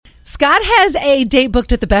Scott has a date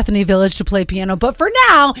booked at the Bethany Village to play piano, but for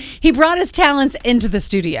now, he brought his talents into the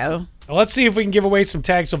studio. Well, let's see if we can give away some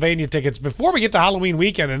Tag Sylvania tickets before we get to Halloween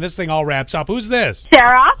weekend and this thing all wraps up. Who's this?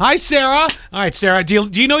 Sarah. Hi, Sarah. All right, Sarah, do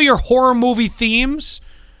you know your horror movie themes?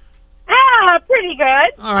 Pretty good.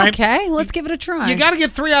 All right. Okay, let's give it a try. You got to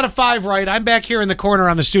get 3 out of 5 right. I'm back here in the corner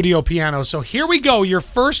on the studio piano. So here we go. Your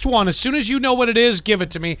first one. As soon as you know what it is, give it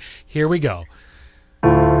to me. Here we go.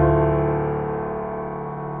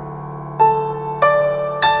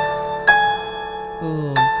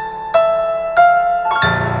 Ooh.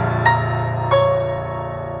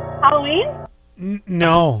 Halloween?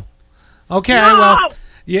 No. Okay, No! well,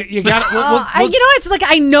 you got it. You know, it's like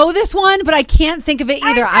I know this one, but I can't think of it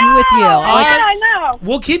either. I'm with you. I know.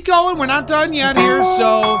 We'll keep going. We're not done yet here,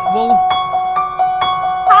 so we'll...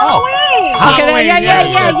 Halloween. Okay, Halloween, yeah.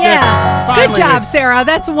 yes, Good finally. job, Sarah.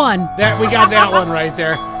 That's one. We got that one right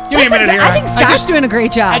there. Give me a minute here. I think Scott's doing a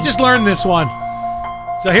great job. I just learned this one.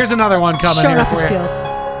 So here's another one coming Showing here off his for you. skills.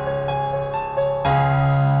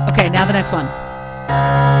 Okay, now the next one.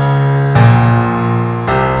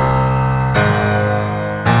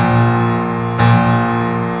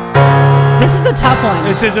 This is a tough one.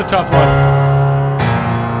 This is a tough one.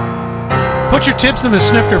 Put your tips in the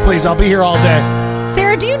snifter, please. I'll be here all day.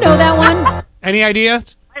 Sarah, do you know that one? Any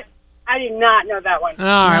ideas? I do not know that one. All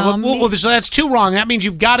right. No, So that's 2 wrong. That means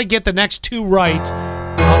you've got to get the next 2 right.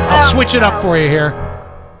 I'll switch it up for you here.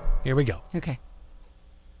 Here we go. Okay.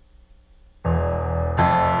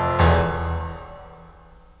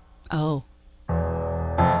 Oh.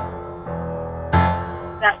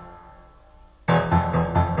 That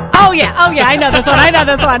Oh yeah. I know this one.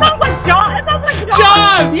 sounds like Jaws. It sounds like Jaws.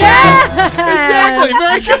 Jaws! Yes! Exactly.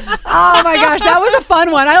 Very good. Oh my gosh, that was a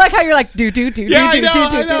fun one. I like how you're like do. Yeah, I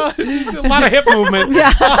know. A lot of hip movement.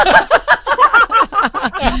 Yeah.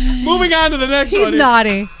 Moving on to the next one. He's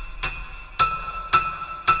naughty.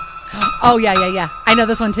 Oh yeah. I know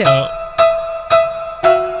this one too.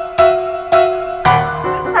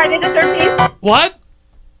 Friday the 13th. What?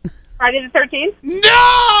 Friday the 13th. No!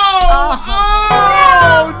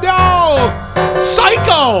 Oh, no!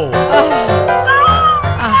 Psycho!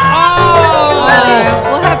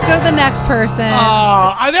 We'll have to go to the next person.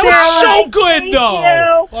 That Sarah. was so good, Thank though.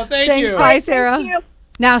 you. Well, thank Thanks, you. bye, Sarah. Thank you.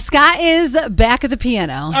 Now Scott is back at the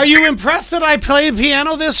piano. Are you impressed that I play the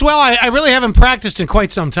piano this well? I really haven't practiced in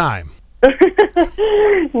quite some time.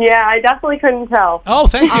 Yeah, I definitely couldn't tell. Oh,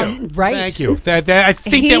 thank you. Right. Thank you. I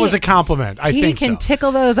think that was a compliment. I He think can so.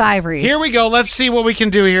 tickle those ivories. Here we go. Let's see what we can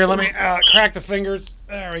do here. Let me crack the fingers.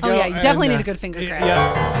 There we go. Oh yeah, you definitely And, need a good finger crack.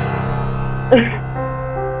 Yeah.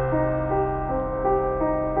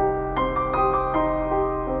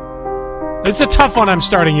 It's a tough one I'm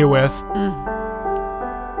starting you with.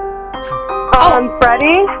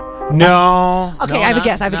 Freddie? No. Okay, no, I have a not-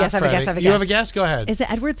 guess, I have a not guess, I have a guess, Freddie. I have a You have a guess. guess? Go ahead. Is it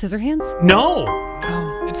Edward Scissorhands? No.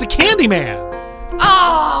 Oh. It's the Candyman.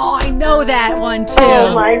 Oh, I know that one too.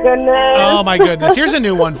 Oh my goodness. Oh, my goodness. Here's a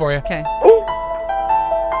new one for you. Okay.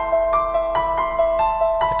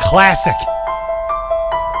 It's a classic.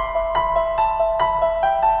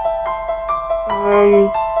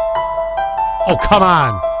 Oh, come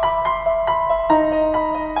on.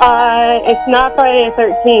 It's not Friday the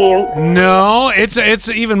 13th. No, it's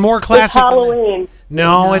even more It's classic. Halloween.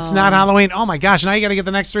 No, it's not Halloween. Oh, my gosh. Now you got to get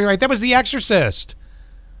the next 3 right. That was The Exorcist.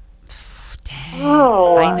 Dang.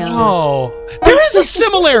 Oh. I know. Oh, there is a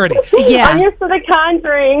similarity. I'm Yeah. used to The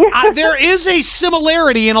Conjuring. There is a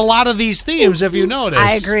similarity in a lot of these themes, if you notice.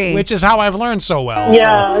 I agree. Which is how I've learned so well.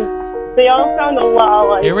 Yeah. They all sound a lot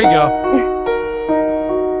like. Here we go.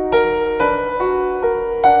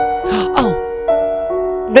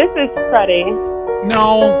 Oh, This is Freddie.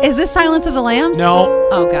 No. is this Silence of the Lambs? No.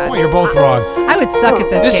 Oh God. Oh, you're both wrong. I would suck at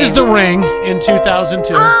this. This game. is The Ring in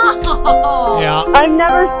 2002. Oh. Yeah. I've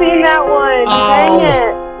never seen that one. Oh. Dang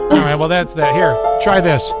it. All right, well, that's that. Here, try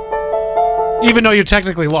this. Even though you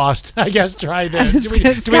technically lost, I guess try this. Do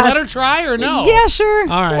we let her try or no? Yeah, sure.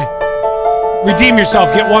 All right. Redeem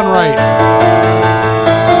yourself. Get one right.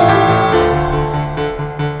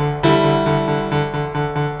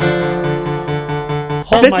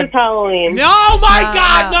 Hold This my... is Halloween. Oh, my No,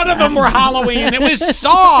 God. no. None of them were Halloween. It was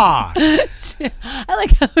Saw. I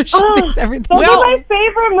like how she makes everything. Those Well- are my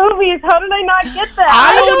favorite movies. How did I not get that?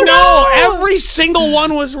 I don't know. Every single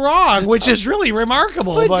one was wrong, which is really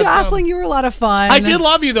remarkable. But but, Jocelyn, you were a lot of fun. I did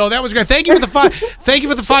love you though. That was great. Thank you for the Thank you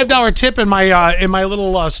for the $5 tip in my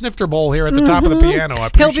little snifter bowl here at the top of the piano. I He'll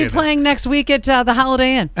appreciate be it. playing next week at the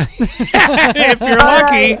Holiday Inn. If you're All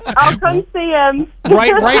lucky, right, I'll come see him.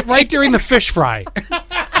 right during the fish fry.